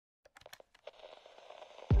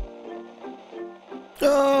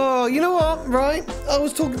Oh, you know what, right? I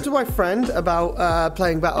was talking to my friend about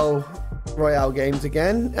playing Battle Royale games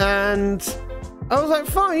again, and I was like,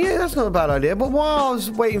 fine, yeah, that's not a bad idea. But while I was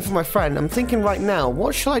waiting for my friend, I'm thinking right now,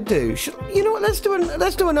 what should I do? You know what, let's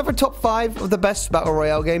do another top 5 of the best Battle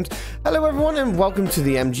Royale games. Hello everyone, and welcome to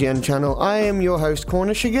the MGN channel. I am your host,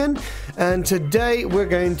 Cornish again, and today we're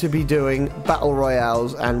going to be doing Battle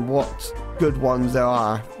Royales and what good ones there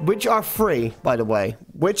are, which are free, by the way,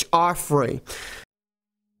 which are free.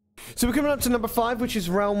 So we're coming up to number 5, which is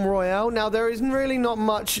Realm Royale. Now, there isn't really not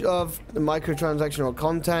much of the microtransactional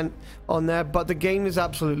content on there, but the game is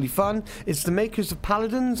absolutely fun. It's the makers of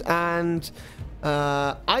Paladins, and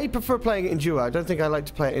I prefer playing it in duo. I don't think I like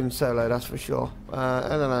to play it in solo, that's for sure. I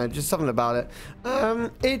don't know, just something about it.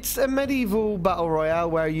 It's a medieval battle royale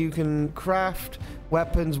where you can craft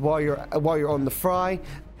weapons while you're on the fry,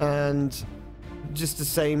 and just the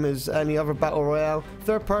same as any other battle royale,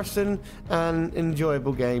 third person and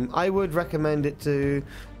enjoyable game. I would recommend it to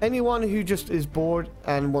anyone who just is bored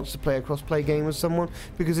and wants to play a cross-play game with someone,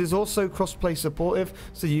 because it's also cross-play supportive,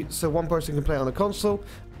 so one person can play it on a console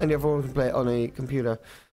and the other one can play it on a computer.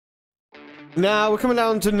 Now we're coming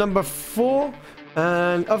down to number 4,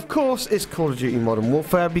 and of course it's Call of Duty Modern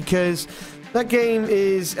Warfare, because that game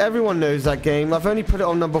is, everyone knows that game. I've only put it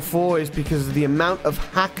on number 4 is because of the amount of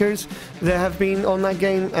hackers there have been on that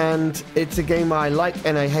game, and it's a game I like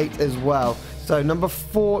and I hate as well. So number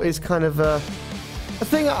 4 is kind of a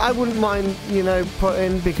thing I wouldn't mind, you know,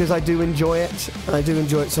 putting, because I do enjoy it. I do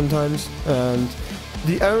enjoy it sometimes. And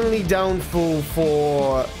the only downfall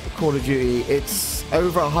for Call of Duty, it's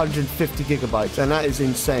over 150 gigabytes, and that is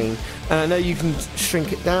insane. And I know you can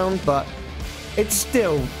shrink it down, but it's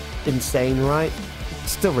still insane, right?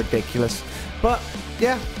 It's still ridiculous. But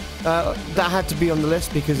yeah, that had to be on the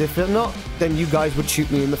list, because if not, then you guys would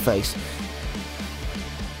shoot me in the face.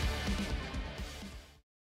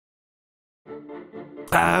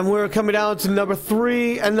 And we're coming down to number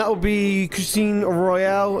 3, and that will be Cuisine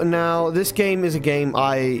Royale. Now, this game is a game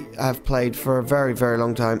I have played for a very, very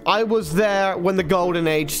long time. I was there when the golden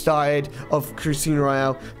age started of Cuisine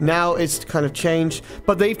Royale. Now it's kind of changed,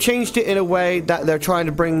 but they've changed it in a way that they're trying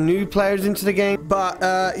to bring new players into the game. But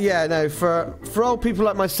yeah, no, for old people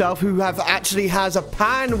like myself who actually has a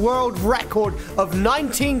pan-world record of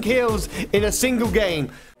 19 kills in a single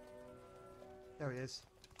game. There he is.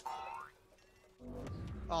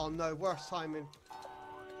 Oh no, worst timing.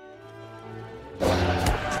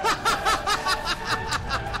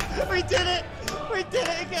 We did it! We did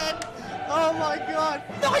it again! Oh my god!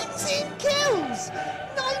 19 kills!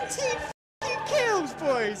 19 kills,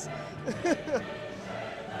 boys!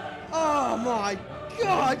 Oh my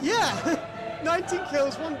god, yeah! 19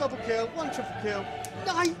 kills, 1 double kill, 1 triple kill,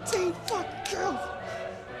 19 fucking kills!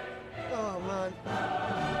 Oh man.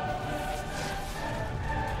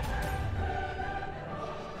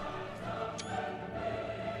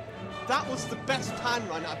 That was the best pan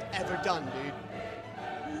run I've ever done,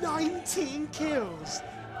 dude. 19 kills.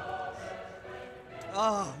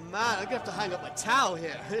 Oh man, I'm gonna have to hang up my towel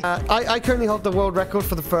here. I currently hold the world record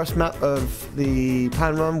for the first map of the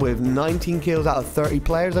pan run with 19 kills out of 30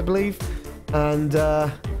 players, I believe. And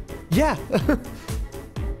yeah.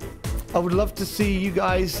 I would love to see you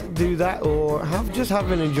guys do that, or just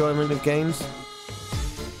have an enjoyment of games.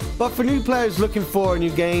 But for new players looking for a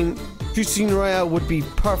new game, Cuisine Royale would be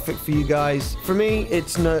perfect for you guys. For me,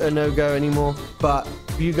 it's a no-go anymore, but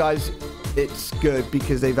for you guys, it's good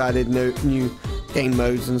because they've added new game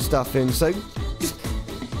modes and stuff in. So just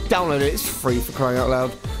download it. It's free, for crying out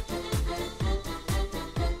loud.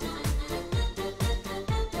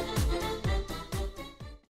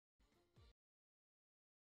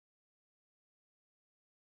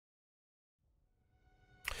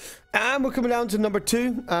 And we're coming down to number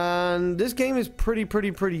 2, and this game is pretty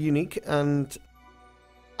unique, and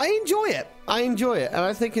I enjoy it. And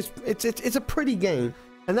I think it's a pretty game,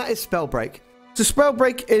 and that is Spellbreak. So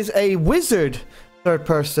Spellbreak is a wizard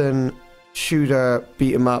third-person shooter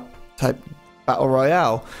beat-em-up type battle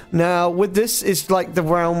royale. Now, with this, it's like the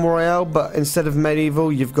Realm Royale, but instead of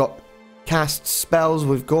medieval, you've got cast spells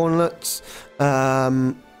with gauntlets.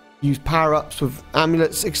 Use power-ups with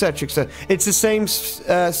amulets, etc, etc. It's the same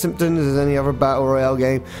symptoms as any other battle royale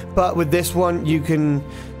game, but with this one you can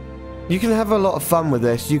have a lot of fun with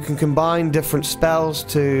this. You can combine different spells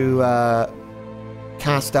to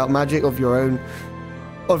cast out magic of your own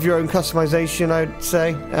customization, I'd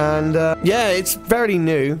say. And yeah, it's very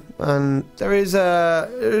new, and there is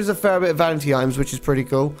a fair bit of vanity items, which is pretty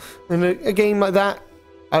cool. And a game like that,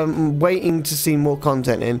 I'm waiting to see more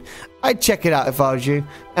content in. I'd check it out if I was you.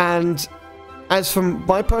 And as from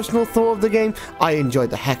my personal thought of the game, I enjoyed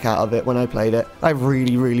the heck out of it when I played it. I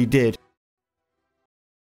really, really did.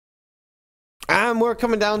 And we're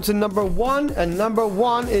coming down to number 1, and number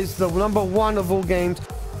 1 is the number 1 of all games,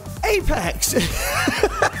 Apex.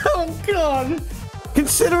 Oh god.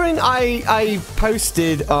 Considering I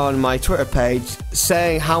posted on my Twitter page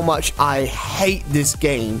saying how much I hate this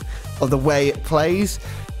game or the way it plays,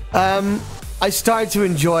 I started to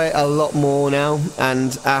enjoy it a lot more now,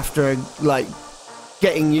 and after like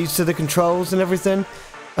getting used to the controls and everything,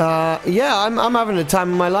 yeah, I'm having a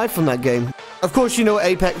time of my life on that game. Of course, you know,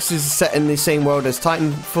 Apex is set in the same world as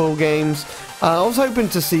Titanfall games. I was hoping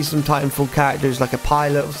to see some Titanfall characters like a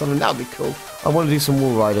pilot or something. That would be cool. I want to do some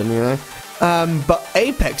wall riding, you know. But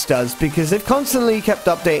Apex does, because they've constantly kept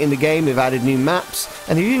updating the game. They've added new maps,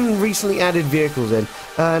 and they've even recently added vehicles in.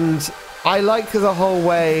 And I like the whole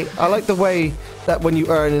way. I like the way that when you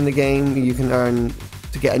earn in the game, you can earn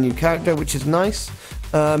to get a new character, which is nice.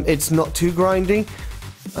 It's not too grindy,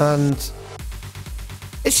 and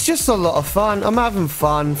it's just a lot of fun. I'm having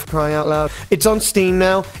fun, for crying out loud. It's on Steam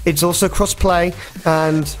now. It's also cross-play,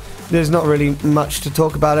 and there's not really much to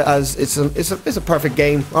talk about it, as it's a perfect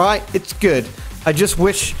game. All right, it's good. I just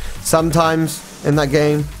wish sometimes in that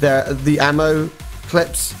game the ammo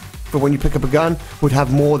clips for when you pick up a gun would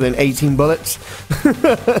have more than 18 bullets.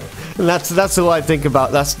 And that's all I think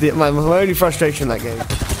about. That's my only frustration in that game.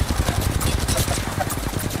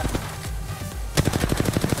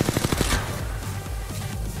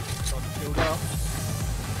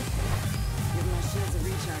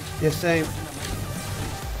 Yeah, same.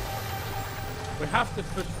 We have to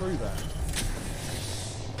push through that.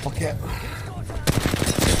 Okay.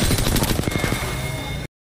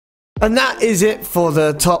 And that is it for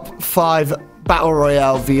the top 5 Battle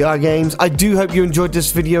Royale VR games. I do hope you enjoyed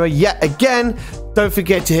this video yet again. Don't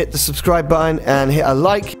forget to hit the subscribe button and hit a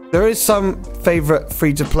like. There is some favorite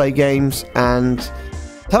free-to-play games, and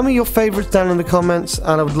tell me your favorites down in the comments,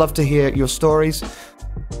 and I would love to hear your stories.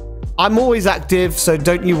 I'm always active, so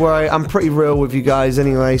don't you worry. I'm pretty real with you guys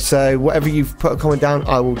anyway, so whatever you've put a comment down,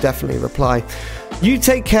 I will definitely reply. You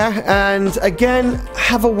take care, and again,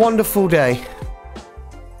 have a wonderful day.